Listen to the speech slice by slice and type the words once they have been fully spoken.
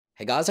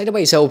Hey guys,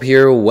 Widgetopia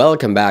here.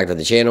 Welcome back to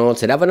the channel.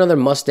 Today I have another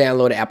must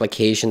download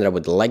application that I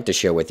would like to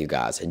share with you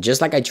guys. And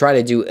just like I try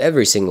to do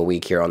every single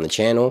week here on the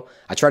channel,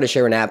 I try to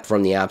share an app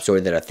from the App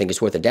Store that I think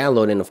is worth a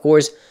download. And of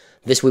course,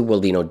 this week will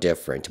be no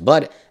different.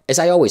 But as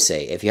I always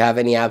say, if you have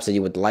any apps that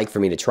you would like for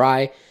me to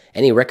try,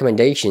 any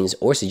recommendations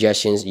or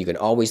suggestions, you can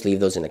always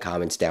leave those in the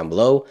comments down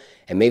below.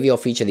 And maybe I'll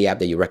feature the app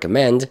that you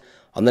recommend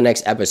on the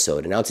next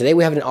episode. And now today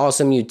we have an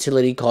awesome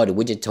utility called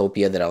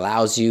Widgetopia that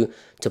allows you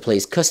to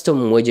place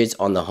custom widgets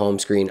on the home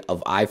screen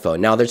of iPhone.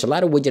 Now there's a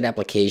lot of widget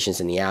applications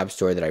in the App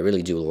Store that I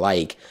really do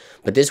like,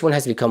 but this one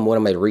has become one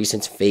of my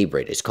recent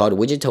favorite. It's called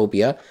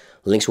Widgetopia.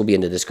 Links will be in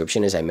the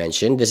description as I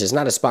mentioned. This is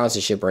not a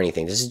sponsorship or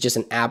anything. This is just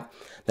an app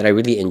that I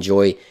really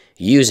enjoy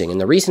using.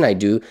 And the reason I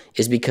do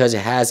is because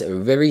it has a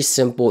very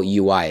simple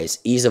UI. It's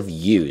ease of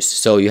use.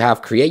 So you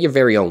have create your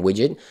very own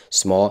widget,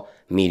 small,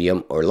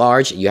 medium, or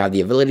large. You have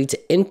the ability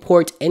to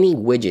import any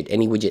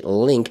widget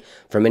link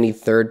from any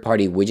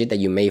third-party widget that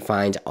you may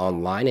find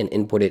online and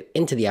input it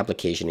into the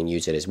application and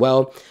use it as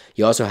well.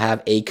 You also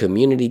have a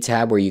community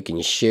tab where you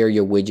can share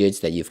your widgets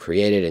that you've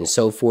created and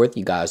so forth.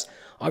 You guys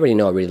already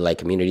know I really like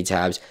community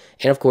tabs.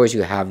 And of course,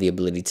 you have the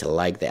ability to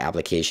like the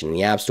application in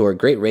the App Store.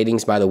 Great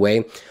ratings, by the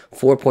way,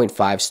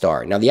 4.5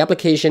 star. Now, the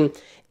application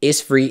is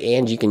free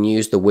and you can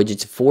use the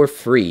widgets for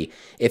free.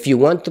 If you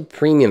want the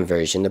premium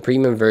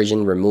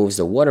version removes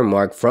the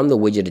watermark from the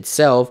widget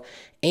itself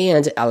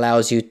and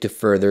allows you to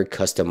further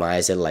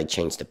customize it, like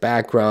change the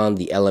background,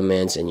 the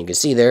elements, and you can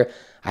see there,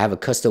 I have a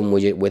custom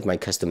widget with my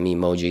custom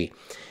emoji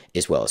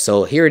as well.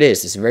 So here it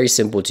is. It's very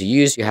simple to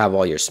use. You have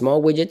all your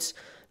small widgets,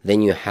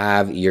 then you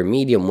have your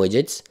medium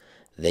widgets,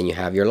 then you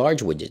have your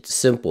large widgets.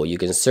 Simple. You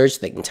can search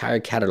the entire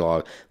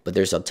catalog, but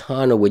there's a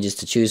ton of widgets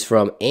to choose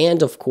from.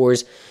 And of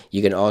course,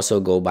 you can also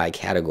go by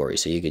category.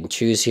 So you can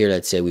choose here,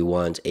 let's say we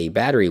want a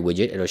battery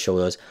widget. It'll show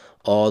us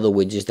all the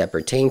widgets that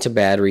pertain to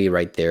battery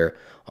right there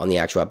on the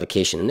actual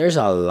application. And there's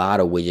a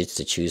lot of widgets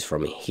to choose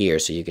from here.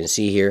 So you can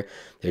see here,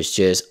 there's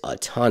just a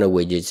ton of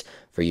widgets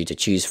for you to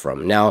choose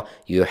from. Now,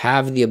 you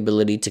have the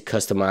ability to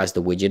customize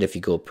the widget if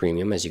you go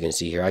premium. As you can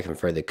see here, I can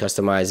further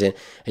customize it.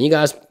 And you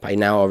guys by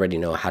now already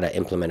know how to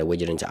implement a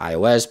widget into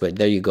iOS, but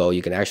there you go.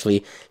 You can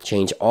actually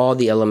change all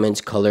the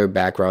elements, color,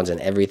 backgrounds, and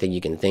everything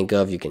you can think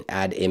of. You can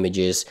add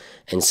images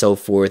and so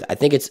forth. I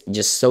think it's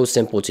just so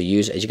simple to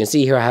use. As you can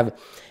see here, I have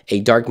a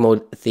dark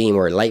mode theme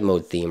or a light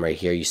mode theme right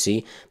here, you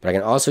see, but I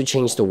can also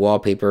change the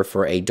wallpaper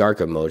for a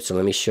darker mode. So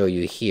let me show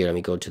you here. Let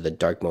me go to the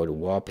dark mode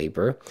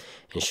wallpaper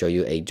and show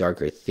you a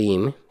darker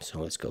theme.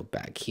 So let's go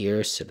back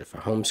here, set it for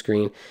home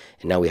screen.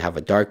 And now we have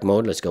a dark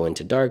mode. Let's go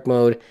into dark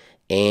mode.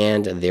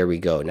 And there we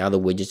go. Now the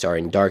widgets are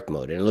in dark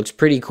mode and it looks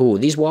pretty cool.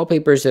 These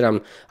wallpapers that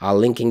I'm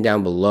linking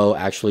down below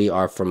actually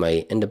are from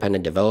an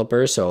independent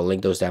developer. So I'll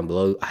link those down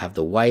below. I have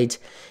the white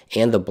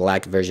and the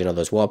black version of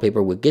those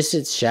wallpaper, which gives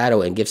it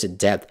shadow and gives it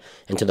depth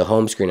into the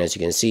home screen, as you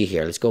can see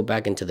here. Let's go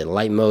back into the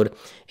light mode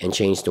and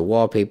change the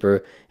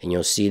wallpaper. And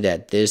you'll see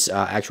that this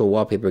actual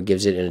wallpaper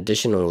gives it an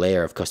additional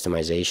layer of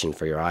customization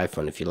for your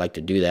iPhone. If you'd like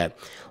to do that,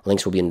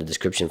 links will be in the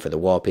description for the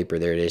wallpaper.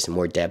 There it is,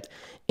 more depth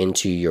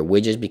into your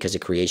widgets because it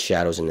creates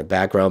shadows in the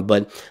background.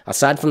 But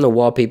aside from the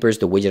wallpapers,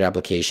 the widget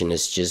application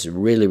is just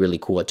really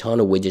cool. A ton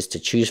of widgets to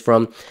choose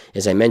from.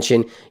 As I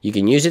mentioned, you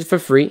can use it for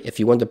free if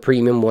you want the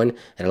premium one.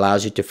 It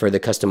allows you to further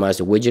customize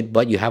the widget,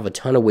 but you have a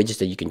ton of widgets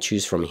that you can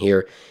choose from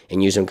here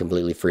and use them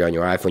completely free on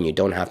your iPhone. You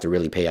don't have to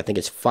really pay. I think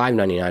it's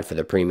 $5.99 for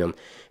the premium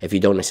if you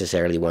don't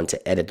necessarily want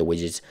to edit the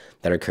widgets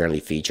that are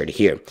currently featured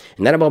here.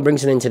 And that about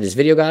brings it into this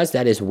video, guys.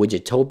 That is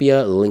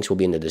Widgetopia. Links will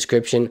be in the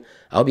description.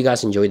 I hope you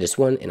guys enjoyed this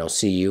one, and I'll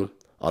see you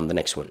on the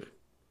next one.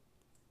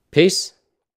 Peace.